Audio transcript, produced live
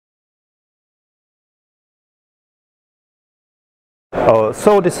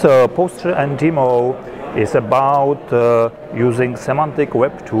So this poster and demo is about using semantic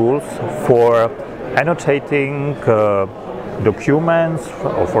web tools for annotating documents,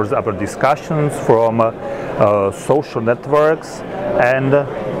 or for example discussions from social networks, and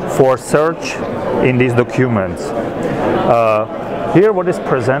for search in these documents. Here what is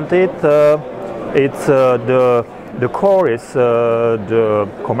presented, it's the core is the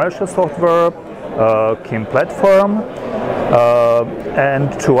commercial software KIM platform,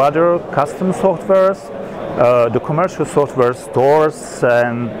 and two other custom softwares. The commercial software stores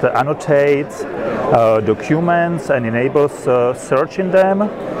and annotates documents and enables search in them.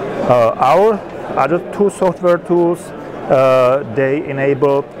 Our other two software tools, they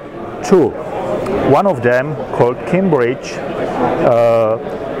enable two. One of them, called Cambridge,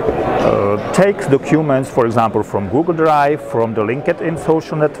 takes documents, for example, from Google Drive, from the LinkedIn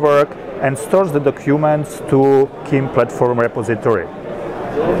social network, and stores the documents to KIM platform repository.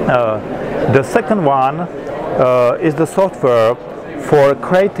 The second one is the software for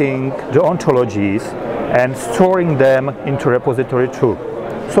creating the ontologies and storing them into repository too.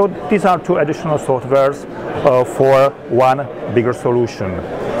 So these are two additional softwares for one bigger solution.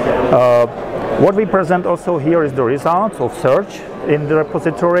 What we present also here is the results of search in the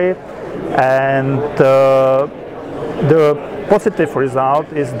repository, and the positive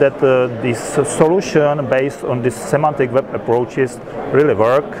result is that this solution based on these semantic web approaches really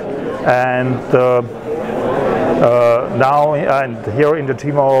work, and now and here in the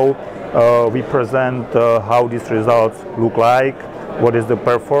demo we present how these results look like, what is the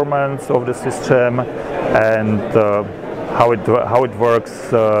performance of the system, and how it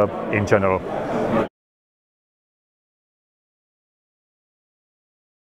works in general.